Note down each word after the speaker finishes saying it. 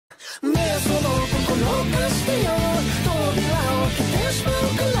その心を貸してよ。扉を開けてしまう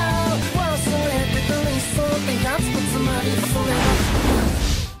から。忘れてた理想ってやつとつまりそれ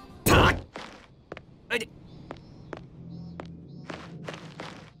はあいで。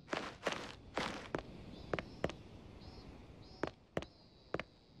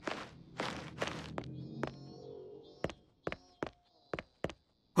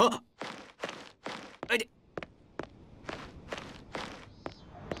ああいで。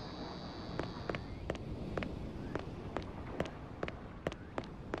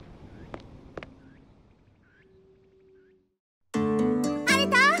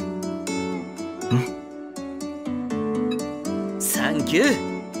サンキュ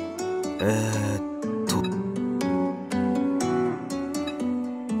ー。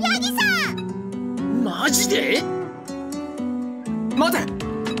ヤギさん。マジで？待て。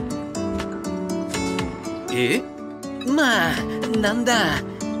え？まあなんだ。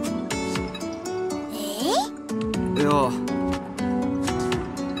いや。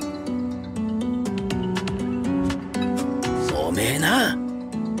おめえな。な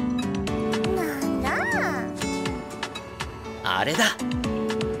んだ。あれだ。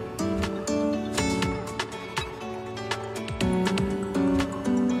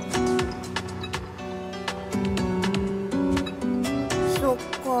そっ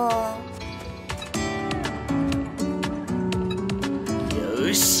か。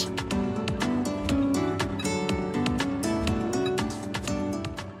よし。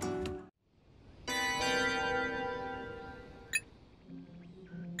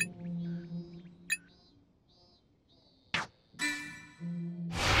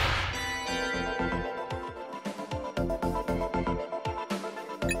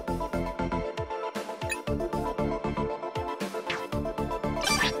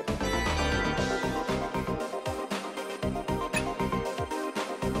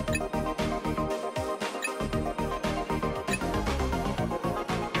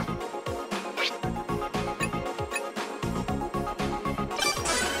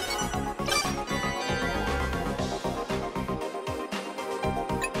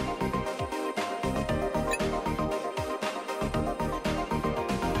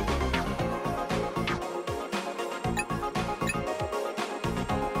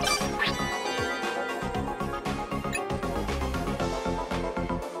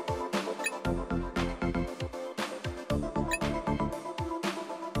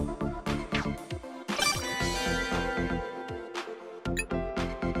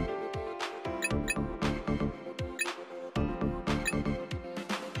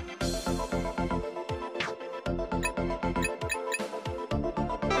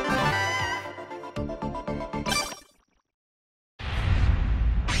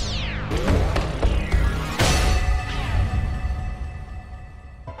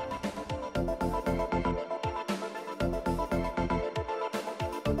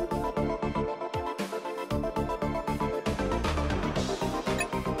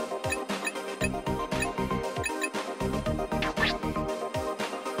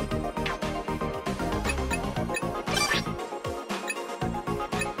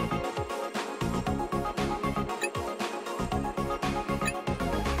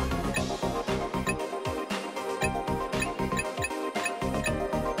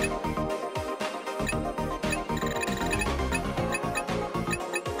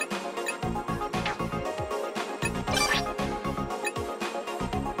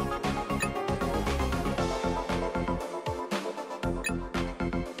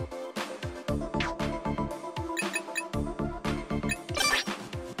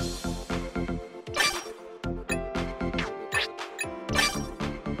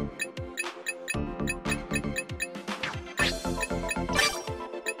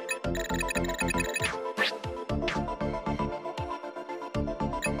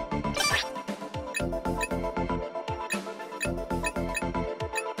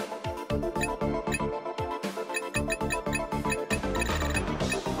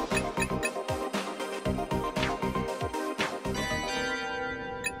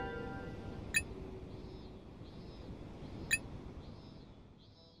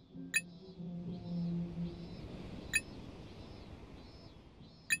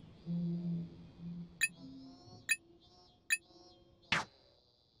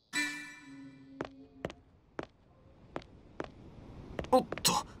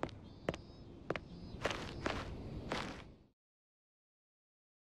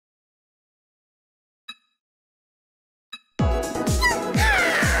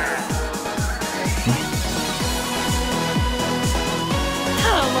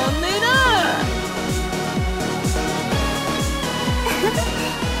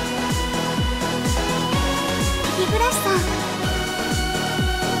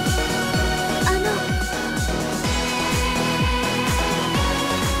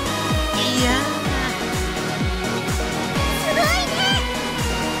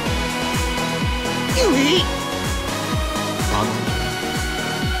どう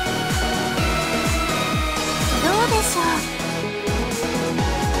でしょ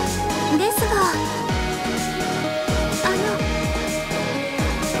う。ですが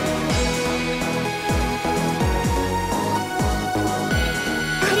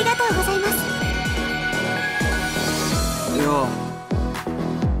ありがとうございます。いや、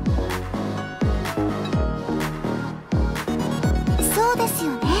そうです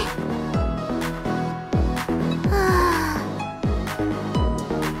よね。は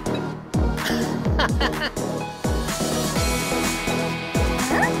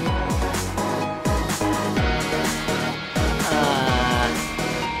あ。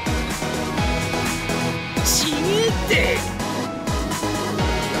ちげえって。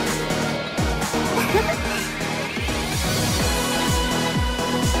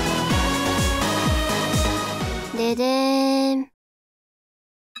ででーん。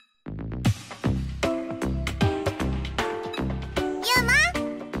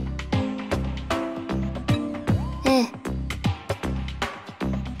ええ。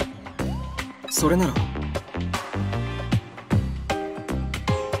それなら。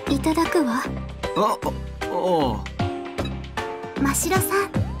いただくわ。おう。真城さ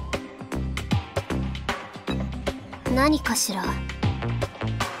ん。何かしら。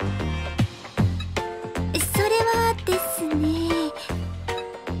それはですね。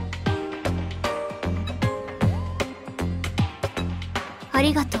あ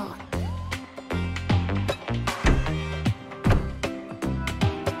りがとう。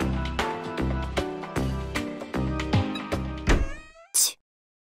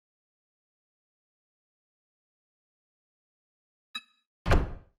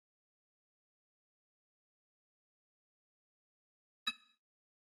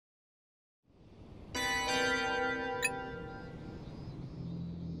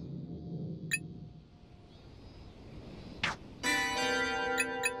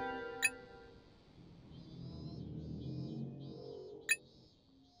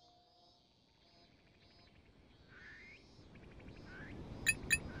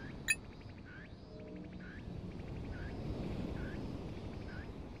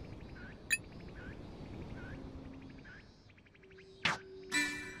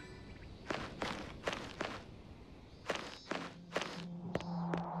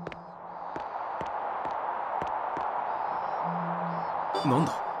なん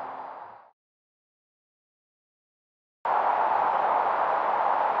だ。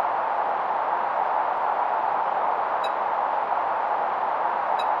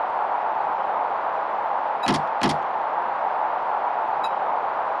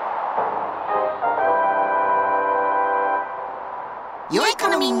良い子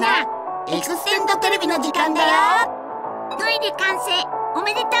のみんな、エクステンドテレビの時間だよ。トイレ完成お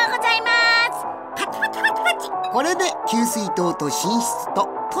めでとうございます。パチパチパチパチ。これで給水塔と寝室と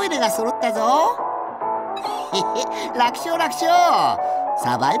トイレが揃ったぞ。へへ、楽勝楽勝。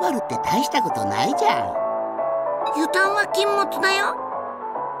サバイバルって大したことないじゃん。油断は禁物だよ。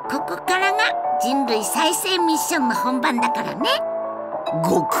ここからが人類再生ミッションの本番だからね。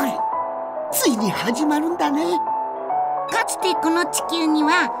ごくり、ついに始まるんだね。かつてこの地球に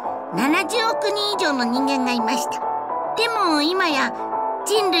は70億人以上の人間がいました。でも今や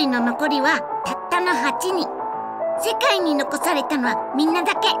人類の残りはたったの8人。世界に残されたのはみんな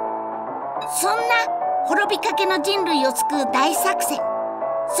だけ。そんな滅びかけの人類を救う大作戦、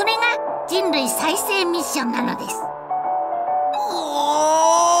それが人類再生ミッションなのです。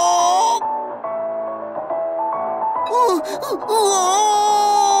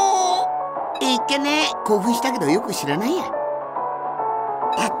いっけね、興奮したけどよく知らないや。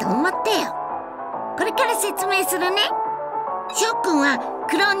だと思ってよ。これから説明するね。翔くんは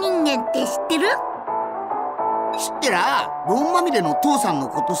黒人間って知ってる？知ってら、ロンまみれの父さんの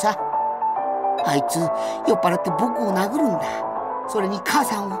ことさ。あいつ酔っ払って僕を殴るんだ。それに母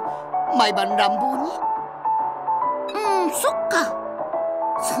さんを毎晩乱暴に。そっか。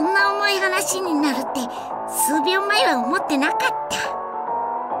そんな重い話になるって数秒前は思ってなかった。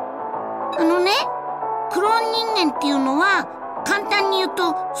クローン人間っていうのは簡単に言うと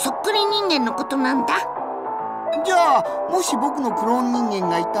そっくり人間のことなんだ。じゃあもし僕のクローン人間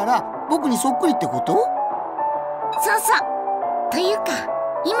がいたら僕にそっくりってこと？そうそう。というか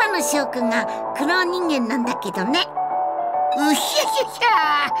今の翔くんがクローン人間なんだけどね。うひゃひゃひ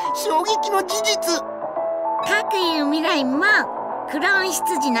ゃ、衝撃の事実。かくいう未来もクローン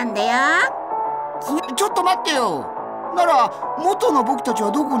羊なんだよ。ちょっと待ってよ。なら元の僕たち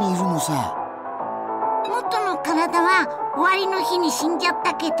はどこにいるのさ。元の体は終わりの日に死んじゃっ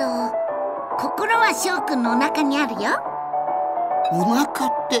たけど、心は翔くんのお腹にあるよ。お腹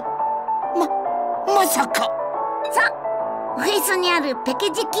ってままさか。そう、フェイスにあるペ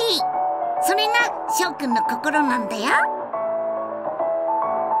ケジキー、それが翔くんの心なんだよ。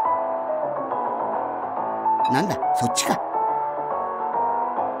なんだ、そっちか。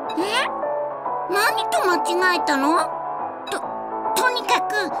何と間違えたの？とにか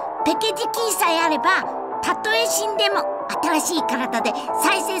くペケジキーさえあれば、たとえ死んでも新しい体で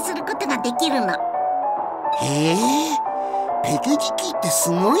再生することができるの。へえ、ペケジキってす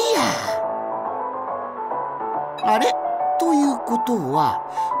ごいや。あれということは、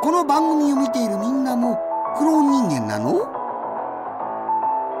この番組を見ているみんなもクローン人間なの？大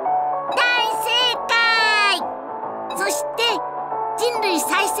正解。そして人類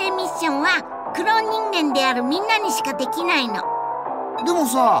再生ミッションはクローン人間であるみんなにしかできないの。でも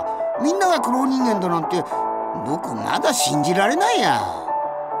さ、みんながクローン人間だなんて僕まだ信じられないや。や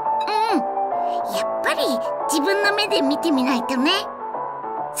っぱり自分の目で見てみないとね。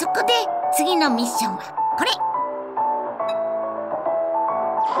そこで次のミッションはこれ。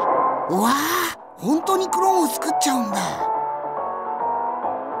うわあ、本当にクローンを作っちゃうんだ。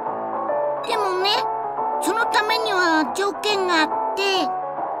でもね、そのためには条件があって。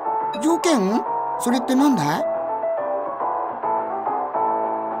条件？それってなんだい？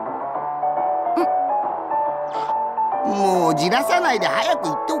もうじらさないで早く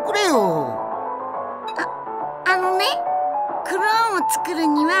言っておくれよ。あのね、クローンを作る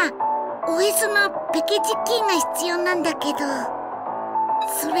には OS のペケジキーが必要なんだけど、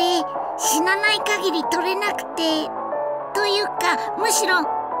それ死なない限り取れなくて、というかむしろ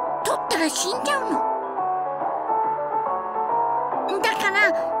取ったら死んじゃうの。だか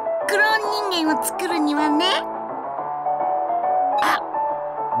らクローン人間を作るにはね。あ、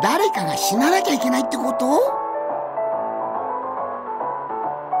誰かが死ななきゃいけないってこと？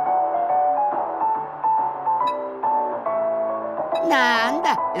なん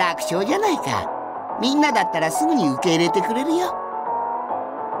だ、楽勝じゃないか。みんなだったらすぐに受け入れてくれるよ。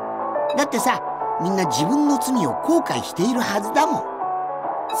だってさ、みんな自分の罪を後悔しているはずだもん。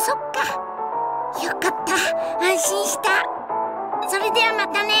そっか、よかった、安心した。それではま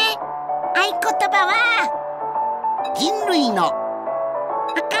たね。合言葉は人類の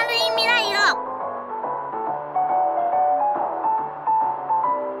明るい未来を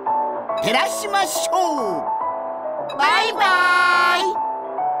照らしましょう。バイバイ。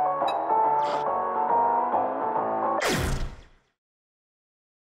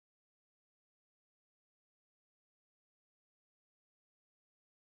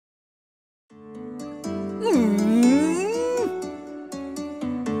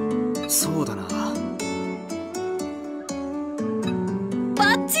そうだな。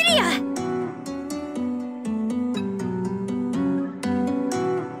バッチリや。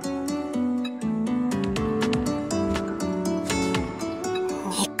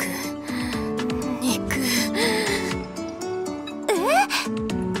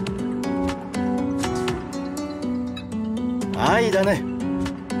愛だね。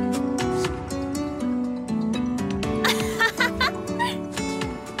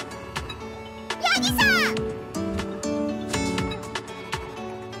ヤギさ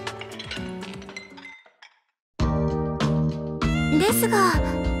ん。ですが、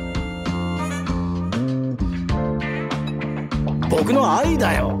僕の愛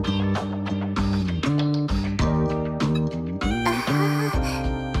だよ。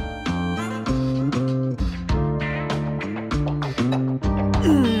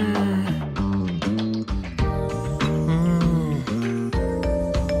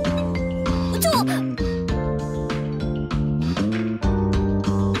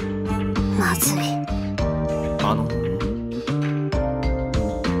まずい。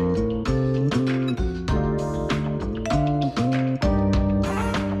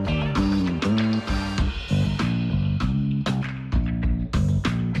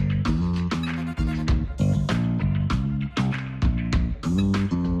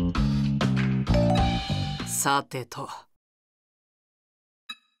さてと。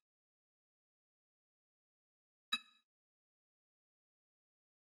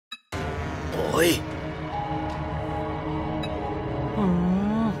おい。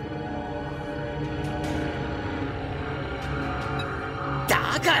だ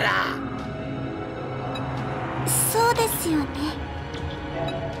からそうですよね。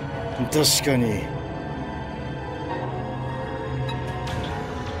確かに。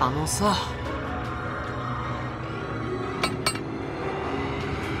あのさ、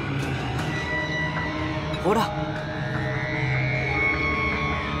ほら、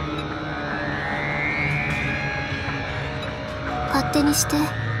勝手にして。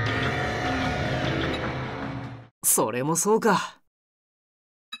それもそうか。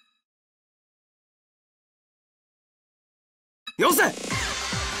よせ。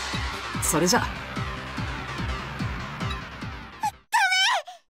それじゃ。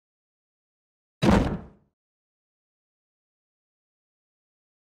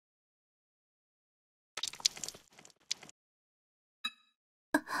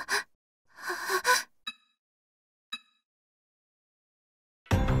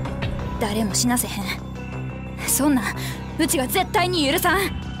誰も死なせへん。そんなんうちが絶対に許さ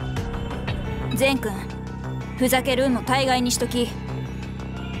ん。善くん、ふざけるんも大概にしとき。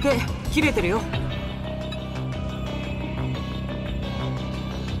手切れてるよ。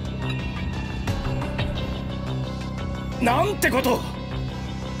なんてこと。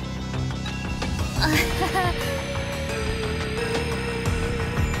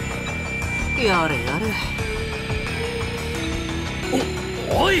やれやれ。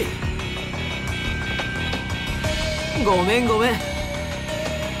おい、ごめんごめん。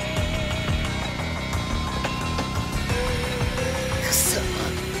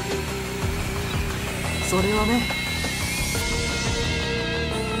それはね。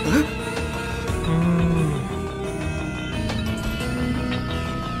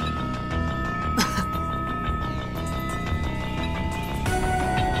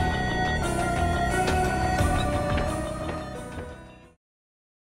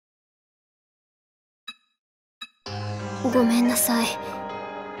ごめんなさい。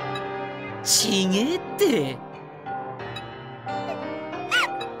ちげえって。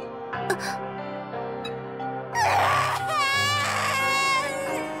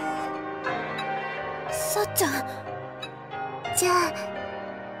さっちゃん。じゃあ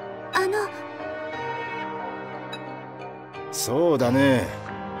そうだね。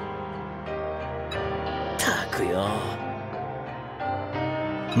たくよ。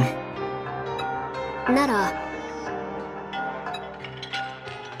なら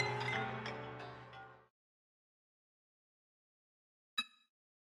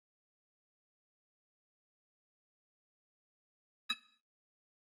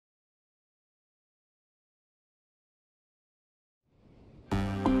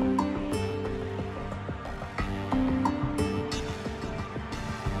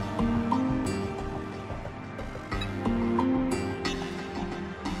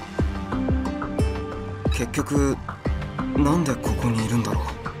結局なんでここにいるんだろう。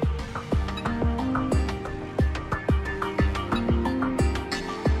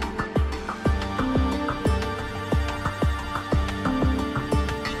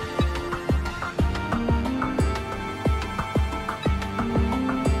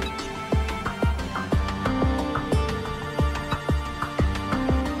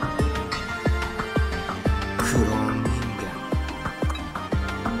クローン人間。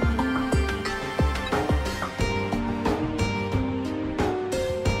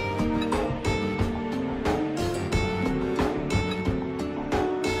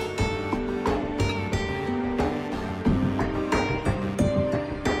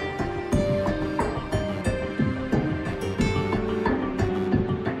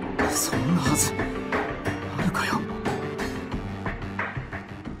そんなはずあるかよ。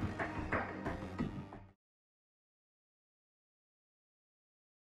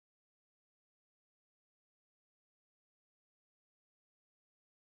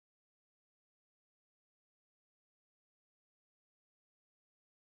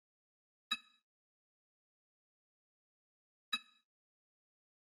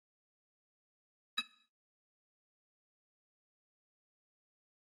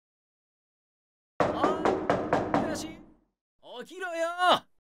起きろよ。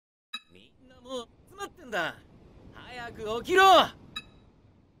みんなもう集まってんだ。早く起きろ。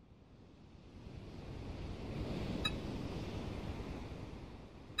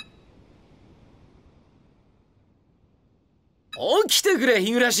起きてくれ、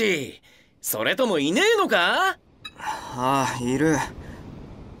日暮。それともいねえのか。ああ、いる。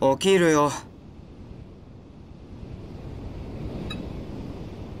起きるよ。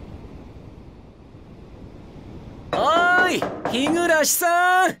おーい、日暮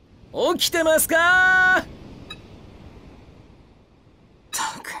さん、起きてますか。っ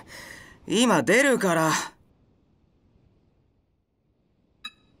たく、今出るから。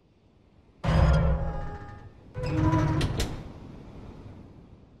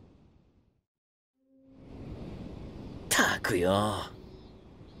たくよ。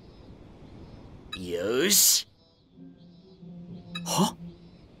よし。は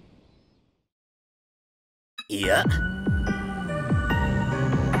いや、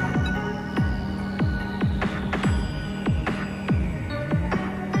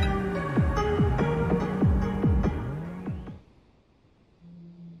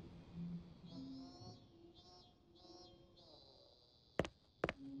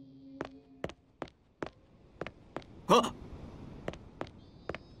あ、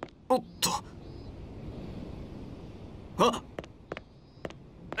おっと、あ、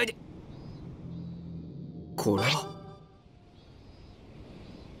これは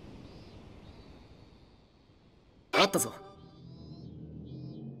あったぞ。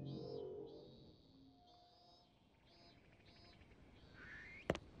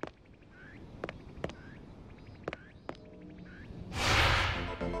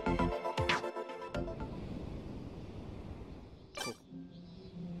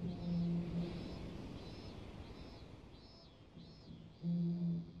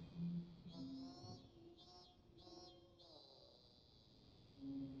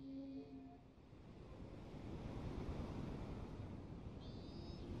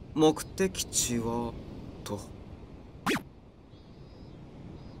目的地はと。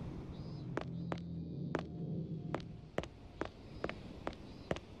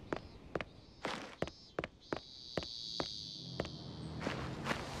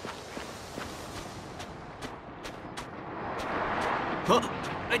あっ、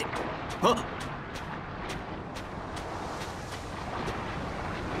あっ、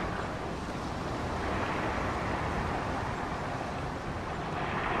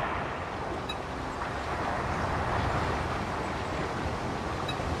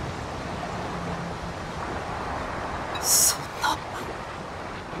そんな。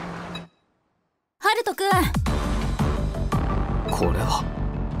ハルト君、これは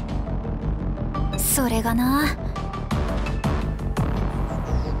それがな。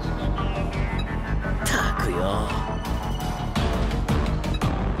たくよ。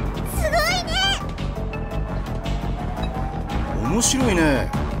すごいね。面白い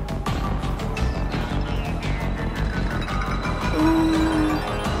ね。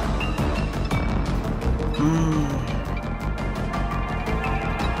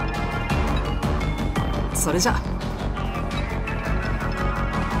それじゃ。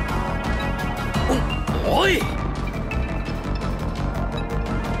おい。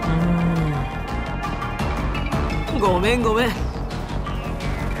ごめんごめん。いや、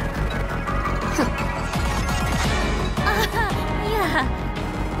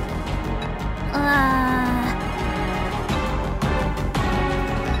あ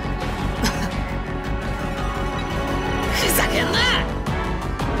ふざけんな。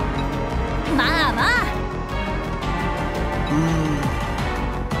まあまあ、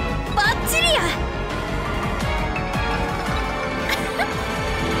バッチリや。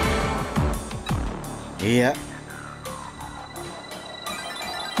いや、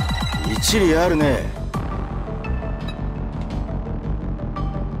一理あるね。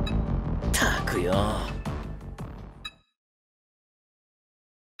たくよ。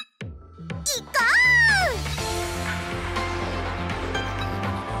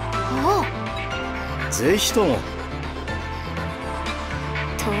ぜひとも。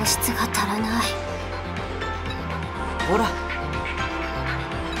糖質が足らない。ほら、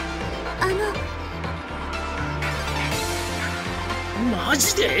マ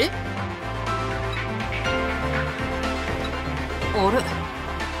ジで？あれ、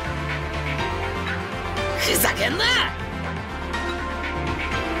ふざけんな。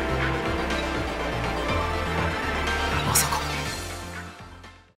まさか。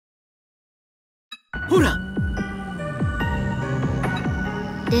ほら。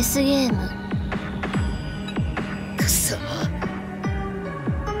デスゲーム。くそ。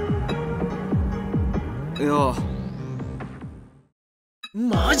いや、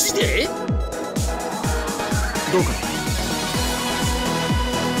マジで？どうか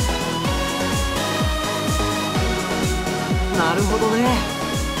なるほどね。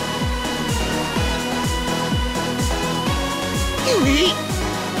うい。嬉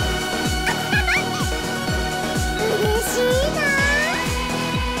しいな。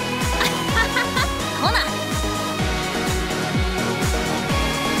ほな。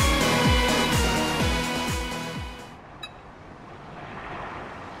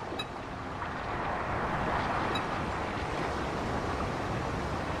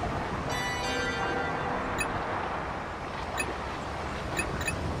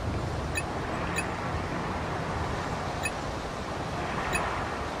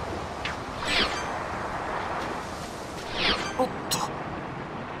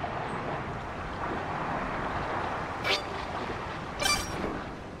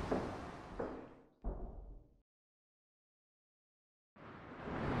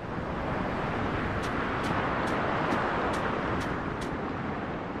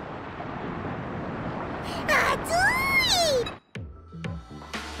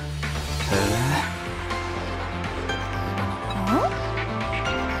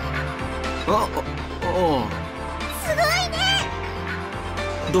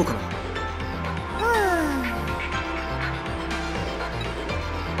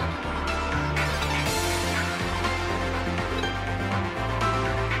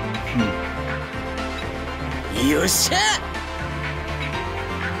よっしゃ。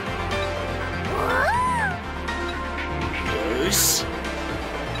よし。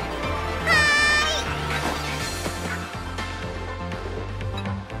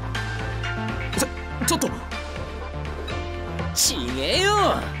ちょっとちげえよ。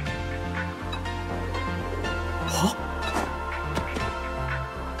は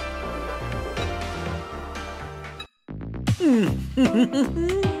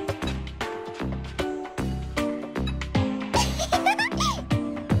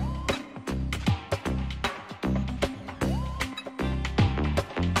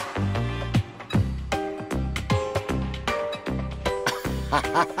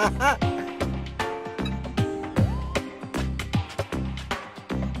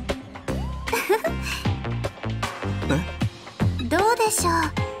どうでしょ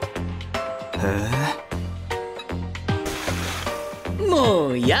う。も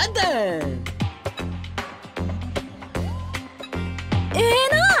うやだ。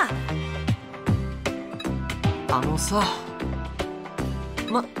あのさ、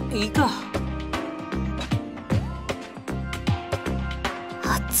ま、いいか。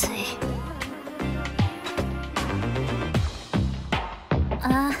暑い。あ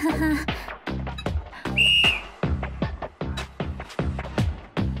はは。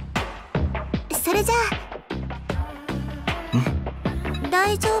それじゃあ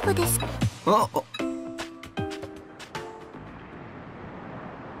大丈夫です。あ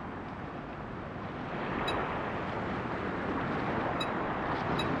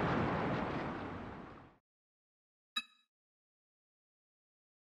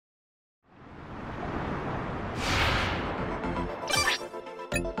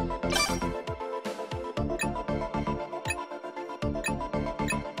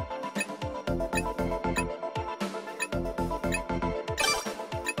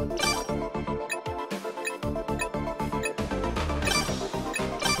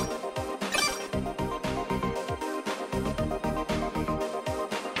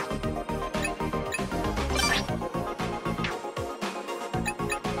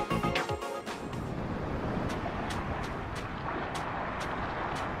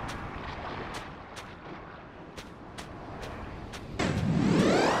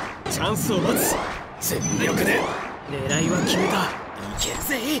チャンスを待つ。全力で狙いは決めた。いける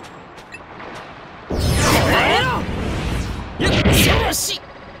ぜ。よし。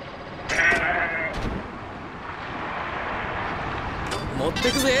持っ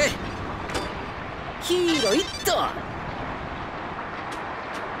てくぜ。ヒーローイット。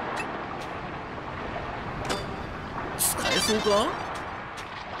使えそうか。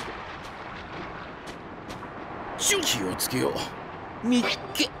気をつけよう。みっ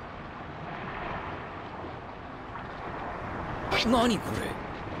け。何これ。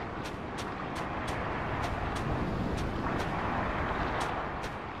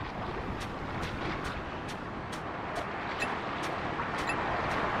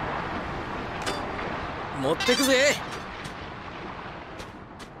持ってくぜ。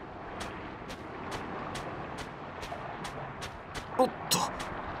おっと。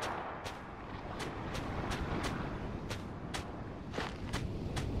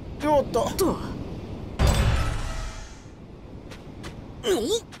よっと。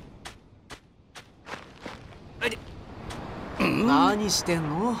何してん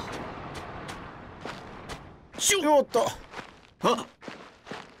の？よっと。あ、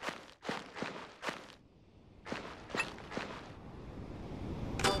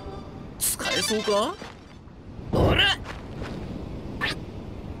使えそうか。おら。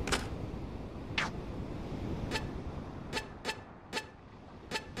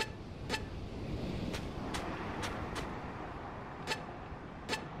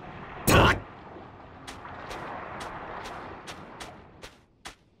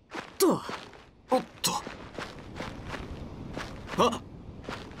おっと。あ、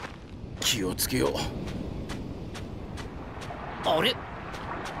気をつけよう。あれ。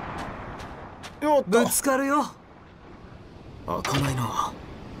よっと。ぶつかるよ。開かないな。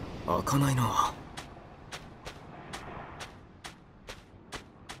開かないな。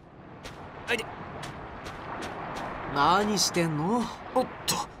何してんの？おっ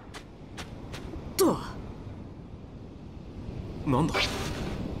と。なんだ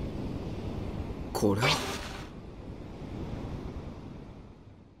これは。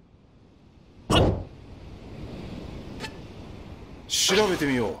調べて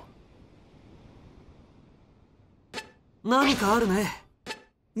みよう。何かあるね。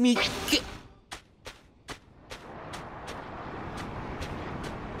みっけ。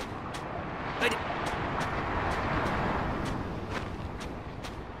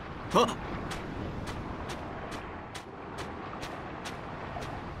あ、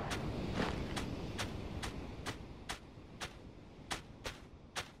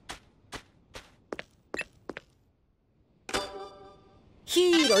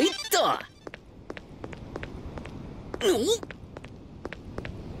広いっと。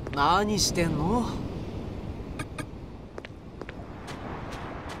何してんの？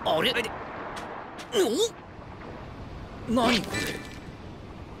あれ？何これ？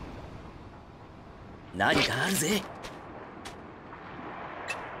何かあるぜ。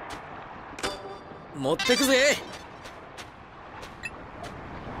持ってくぜ。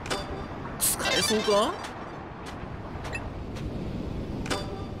使えそうか？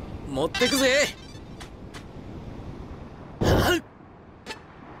持ってくぜ。はっ。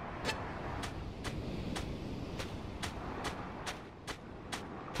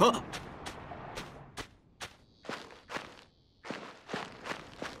あっ、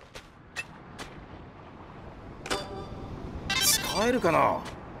使えるかな？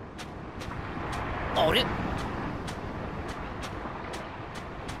あれ？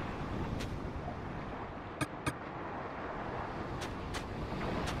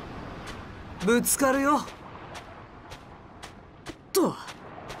ぶつかるよ。と。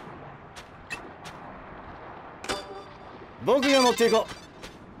僕が持っていこう。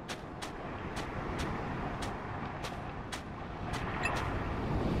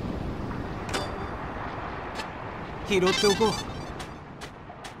拾っておこう。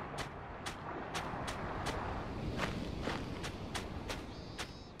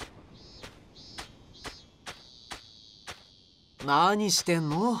何してん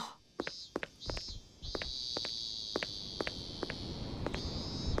の？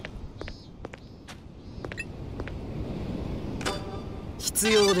必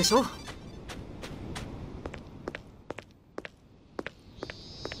要でしょ？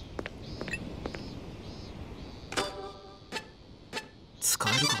使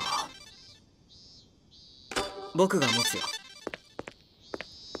えるかな？僕が持つよ。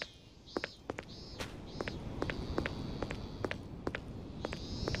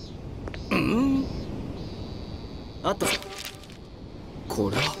あったぞ。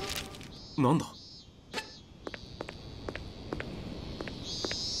これはなんだ？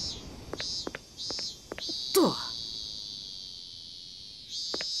と。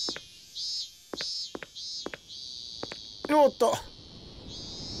おっと、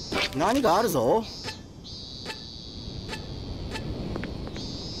何があるぞ。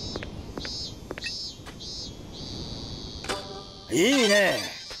いいね。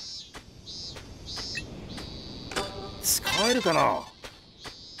使えるかな？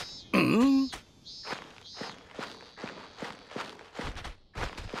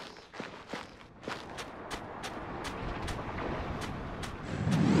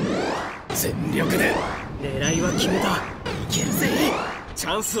全力で。狙いは決めた。いけるぜ。チ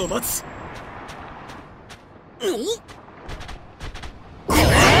ャンスを待つ。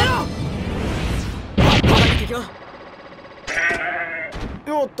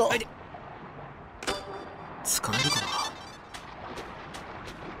おっと、使えるかな？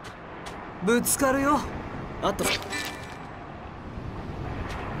ぶつかるよ。あったぞ。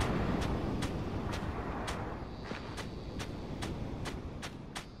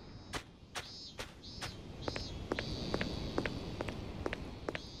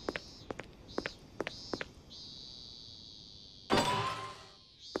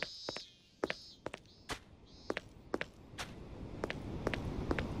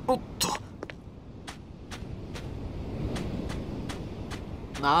おっと。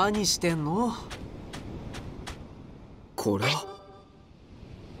何してんの？これは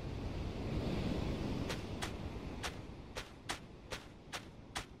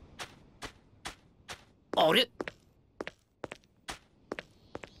あれ？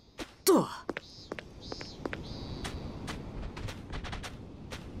と。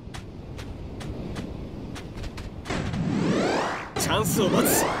チャンスを待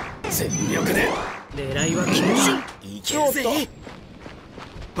つ。全力で。狙いは決めた。いけるぜ。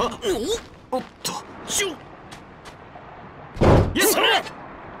あ、おっと。シュッ。それ。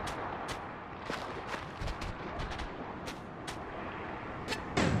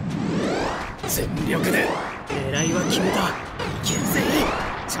全力で。狙いは決めた。いけるぜ。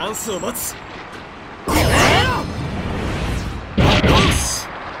チャンスを待つ。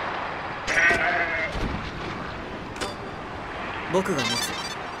僕が持つよ。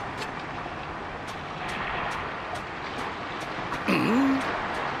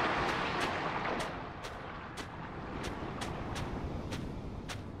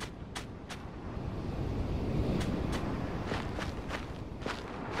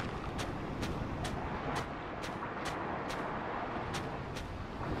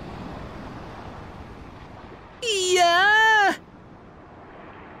いや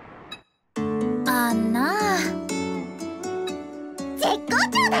あんな絶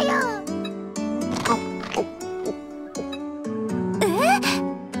だよ。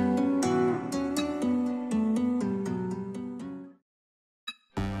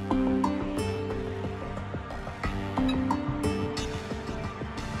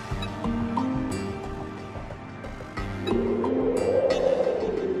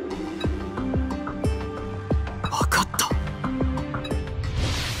わかった。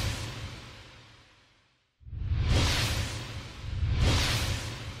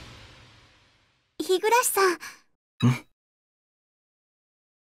日暮さん。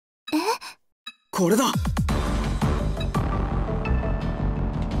これだ。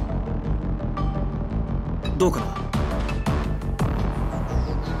どうかな。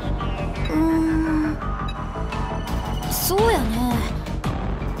そうやね。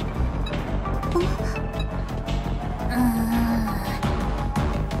ど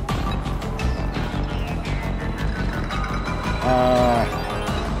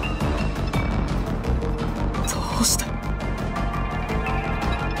うして。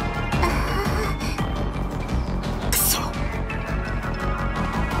くそ。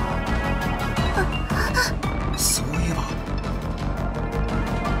そういえば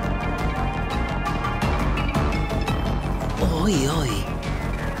おいおい、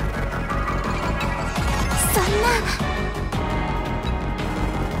そんな。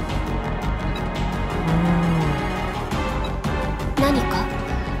何か。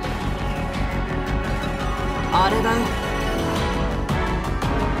あれだよ。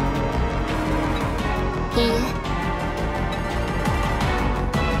いいえ。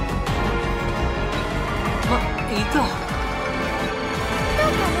いいか。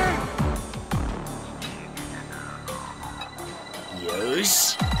よ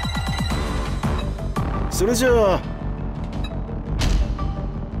し、それじゃあ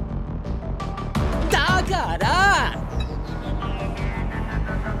だから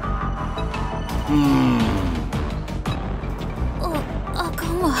あか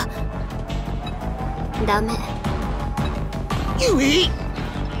んわ。ダメ。ゆい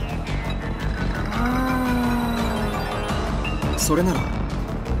それなら。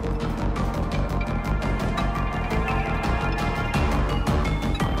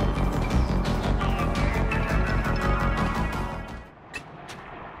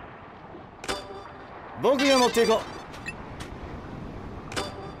僕が持っていこう。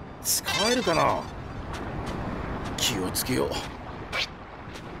使えるかな。気をつけよ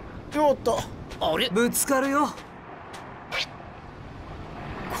う。よっと。あれ、ぶつかるよ。こ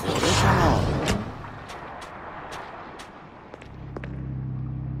れかな。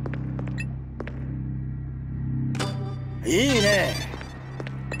いいね。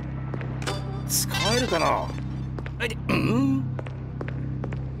使えるかな。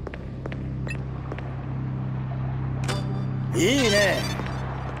いいね。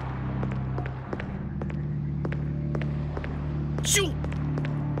シュッ。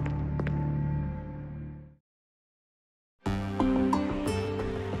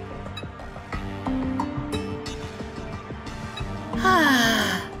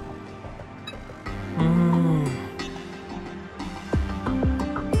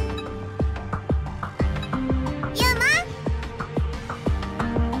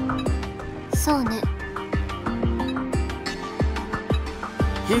そうね。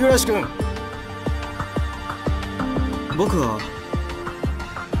日暮君。僕は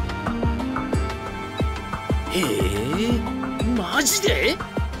マジで？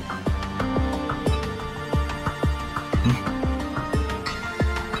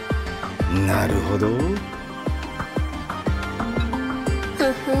なるほど。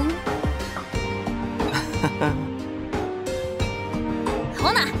ふふん。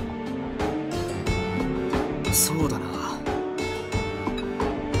ほな。そうだな。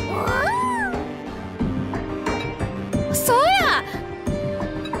そうや。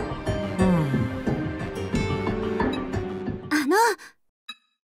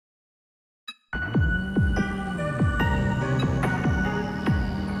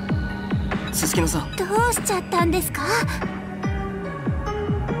すすきのさん。どうしちゃったんですか？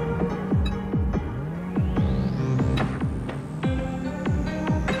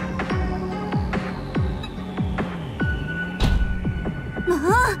もう。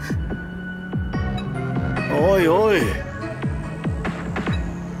おいおい。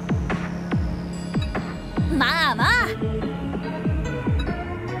まあまあ。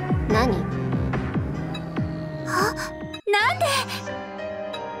何？あ、なんで？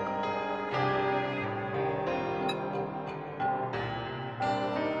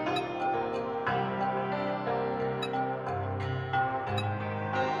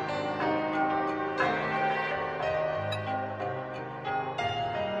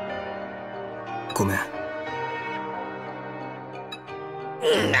ごめん。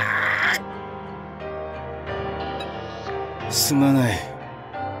すまない。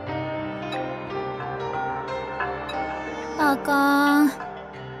あかん。泣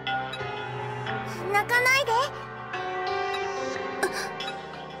かないで。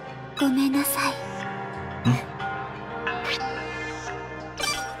ごめんなさい。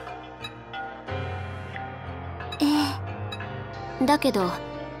だけど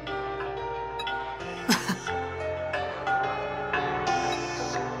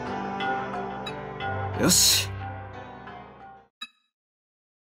よし。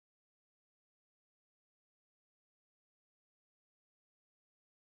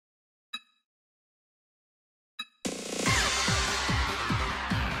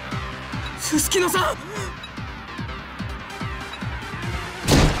すすきのさん。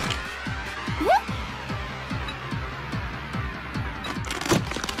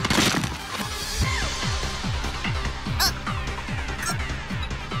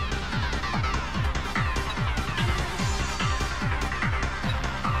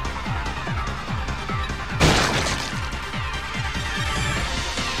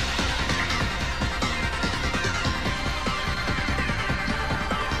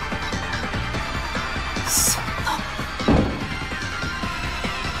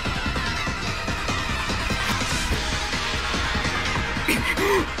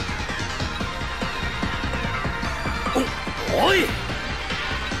おい。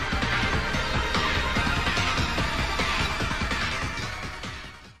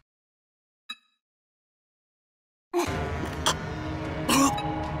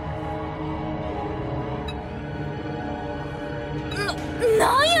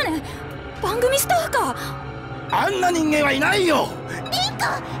なんやねん、番組スタッフか。あんな人間はいないよ。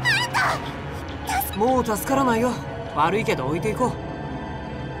もう助からないよ。悪いけど置いていこう。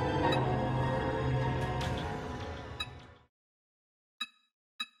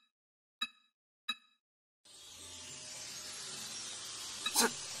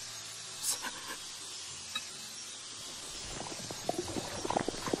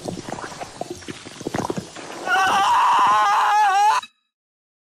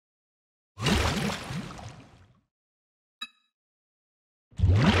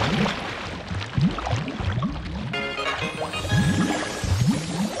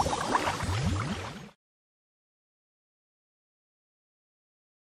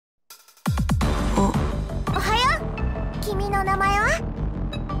君の名前は？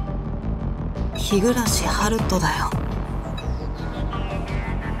日暮春人だよ。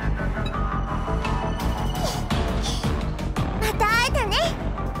また会えたね、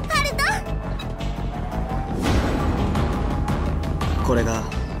ハルト。これが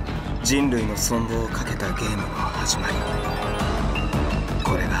人類の存亡をかけたゲームの始まり。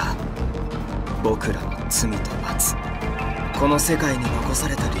これが僕らの罪と罰、この世界に残さ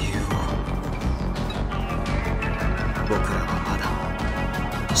れた理由を僕らはま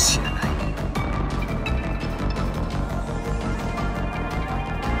だ知らない。